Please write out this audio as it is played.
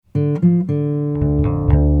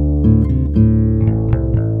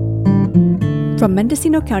From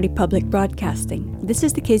Mendocino County Public Broadcasting, this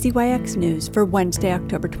is the KZYX News for Wednesday,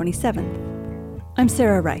 October 27th. I'm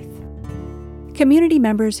Sarah Reith. Community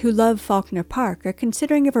members who love Faulkner Park are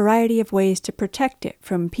considering a variety of ways to protect it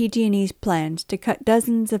from PG&E's plans to cut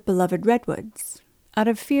dozens of beloved redwoods, out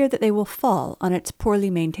of fear that they will fall on its poorly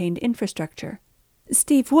maintained infrastructure.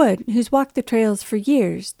 Steve Wood, who's walked the trails for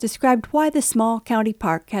years, described why the small county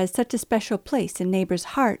park has such a special place in neighbors'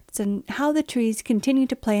 hearts and how the trees continue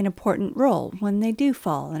to play an important role when they do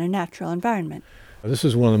fall in a natural environment. This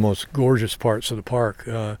is one of the most gorgeous parts of the park.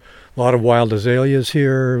 A lot of wild azaleas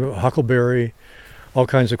here, huckleberry, all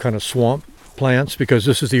kinds of kind of swamp plants, because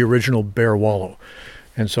this is the original bear wallow.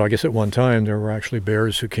 And so I guess at one time there were actually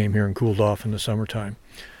bears who came here and cooled off in the summertime.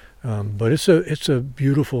 But it's a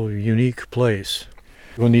beautiful, unique place.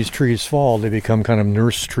 When these trees fall, they become kind of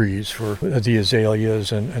nurse trees for the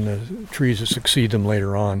azaleas and the trees that succeed them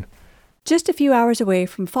later on. Just a few hours away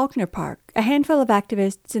from Faulkner Park, a handful of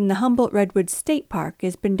activists in the Humboldt Redwoods State Park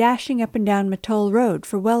has been dashing up and down Mattole Road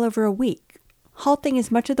for well over a week, halting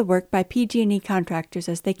as much of the work by PG&E contractors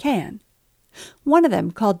as they can. One of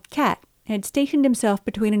them, called Cat, had stationed himself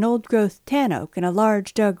between an old-growth tan oak and a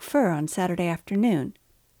large Doug fir on Saturday afternoon.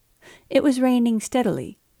 It was raining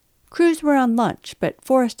steadily. Crews were on lunch, but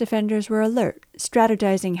forest defenders were alert,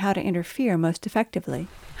 strategizing how to interfere most effectively.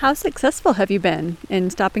 How successful have you been in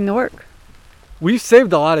stopping the work? We've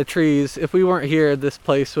saved a lot of trees. If we weren't here, this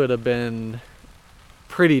place would have been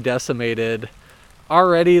pretty decimated.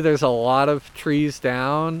 Already there's a lot of trees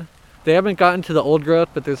down. They haven't gotten to the old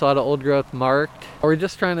growth, but there's a lot of old growth marked. We're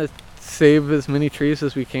just trying to save as many trees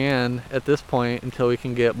as we can at this point until we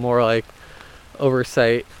can get more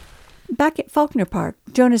oversight. Back at Faulkner Park,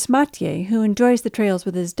 Jonas Mathieu, who enjoys the trails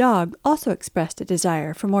with his dog, also expressed a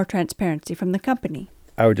desire for more transparency from the company.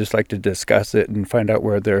 I would just like to discuss it and find out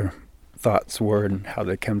where their thoughts were and how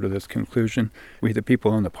they came to this conclusion. We, the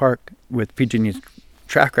people in the park, with PG&E's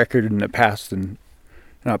track record in the past and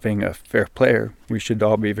not being a fair player, we should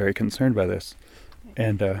all be very concerned by this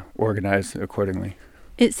and organize accordingly.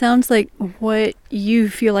 It sounds like what you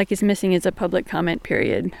feel like is missing is a public comment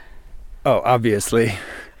period. Oh, obviously.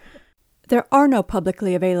 There are no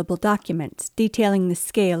publicly available documents detailing the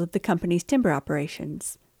scale of the company's timber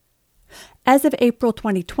operations. As of April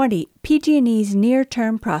 2020, PG&E's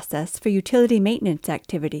near-term process for utility maintenance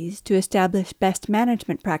activities to establish best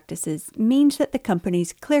management practices means that the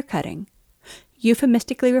company's clear-cutting,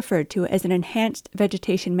 euphemistically referred to as an enhanced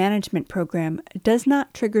vegetation management program, does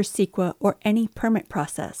not trigger CEQA or any permit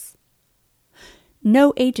process.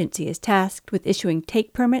 No agency is tasked with issuing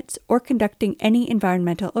take permits or conducting any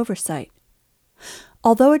environmental oversight.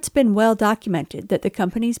 Although it's been well documented that the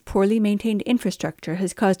company's poorly maintained infrastructure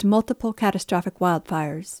has caused multiple catastrophic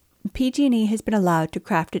wildfires, PG&E has been allowed to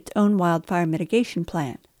craft its own wildfire mitigation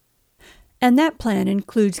plan. And that plan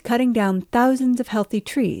includes cutting down thousands of healthy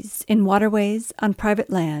trees in waterways, on private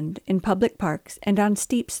land, in public parks, and on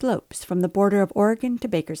steep slopes from the border of Oregon to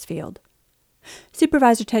Bakersfield.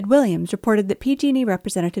 Supervisor Ted Williams reported that PG&E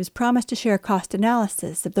representatives promised to share a cost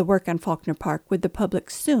analysis of the work on Faulkner Park with the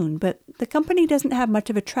public soon, but the company doesn't have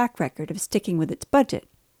much of a track record of sticking with its budget.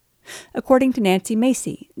 According to Nancy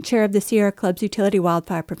Macy, chair of the Sierra Club's Utility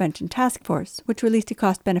Wildfire Prevention Task Force, which released a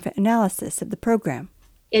cost-benefit analysis of the program.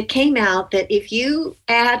 It came out that if you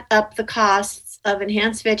add up the costs of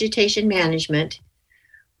enhanced vegetation management,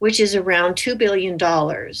 which is around $2 billion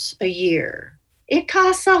a year, it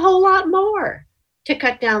costs a whole lot more to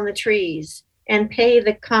cut down the trees and pay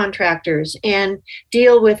the contractors and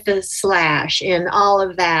deal with the slash and all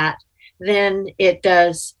of that than it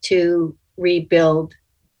does to rebuild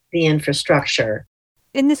the infrastructure.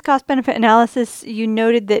 In this cost-benefit analysis, you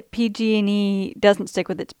noted that PG&E doesn't stick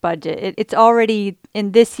with its budget. It's already,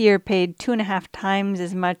 in this year, paid 2.5 times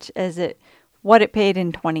as much as what it paid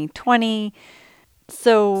in 2020.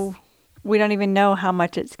 So we don't even know how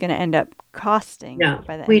much it's going to end up costing. No,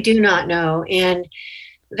 we do not know, and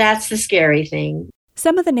that's the scary thing.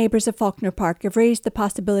 Some of the neighbors of Faulkner Park have raised the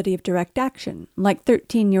possibility of direct action, like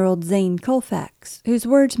 13-year-old Zane Colfax, whose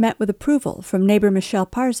words met with approval from neighbor Michelle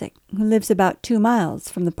Parzik, who lives about 2 miles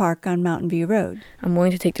from the park on Mountain View Road. I'm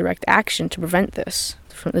willing to take direct action to prevent this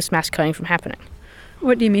mass cutting from happening.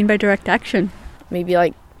 What do you mean by direct action?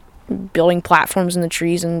 Maybe building platforms in the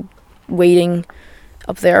trees and waiting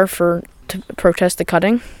up there to protest the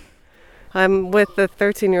cutting. I'm with the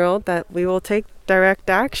 13-year-old that we will take direct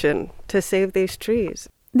action to save these trees.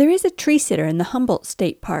 There is a tree sitter in the Humboldt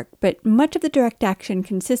State Park, but much of the direct action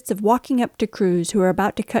consists of walking up to crews who are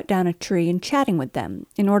about to cut down a tree and chatting with them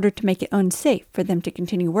in order to make it unsafe for them to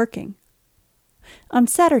continue working. On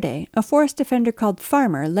Saturday, a forest defender called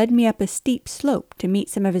Farmer led me up a steep slope to meet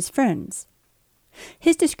some of his friends.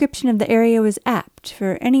 His description of the area was apt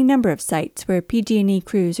for any number of sites where PG&E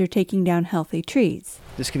crews are taking down healthy trees.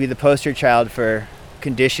 This could be the poster child for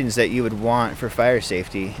conditions that you would want for fire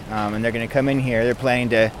safety. And they're going to come in here. They're planning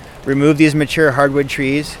to remove these mature hardwood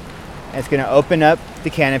trees. And it's going to open up the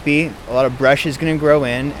canopy. A lot of brush is going to grow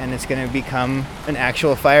in, and it's going to become an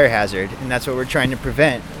actual fire hazard. And that's what we're trying to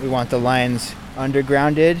prevent. We want the lines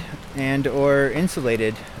undergrounded and or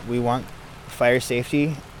insulated. We want fire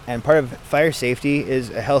safety. And part of fire safety is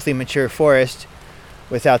a healthy, mature forest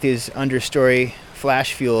without these understory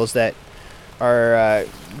flash fuels that are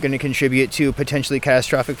going to contribute to potentially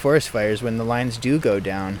catastrophic forest fires when the lines do go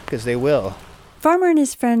down, because they will. Farmer and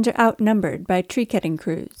his friends are outnumbered by tree-cutting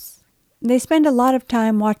crews. They spend a lot of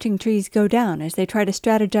time watching trees go down as they try to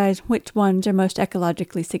strategize which ones are most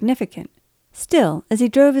ecologically significant. Still, as he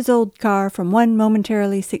drove his old car from one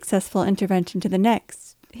momentarily successful intervention to the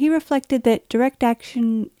next, he reflected that direct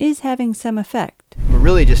action is having some effect. We're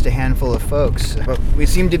really just a handful of folks, but we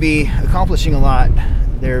seem to be accomplishing a lot.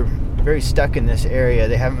 They're very stuck in this area.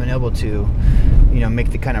 They haven't been able to,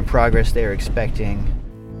 make the kind of progress they were expecting.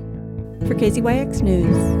 For KZYX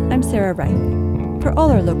News, I'm Sarah Wright. For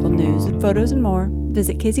all our local news, photos, and more,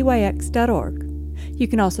 visit kzyx.org. You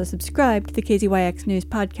can also subscribe to the KZYX News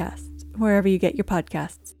podcast, wherever you get your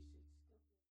podcasts.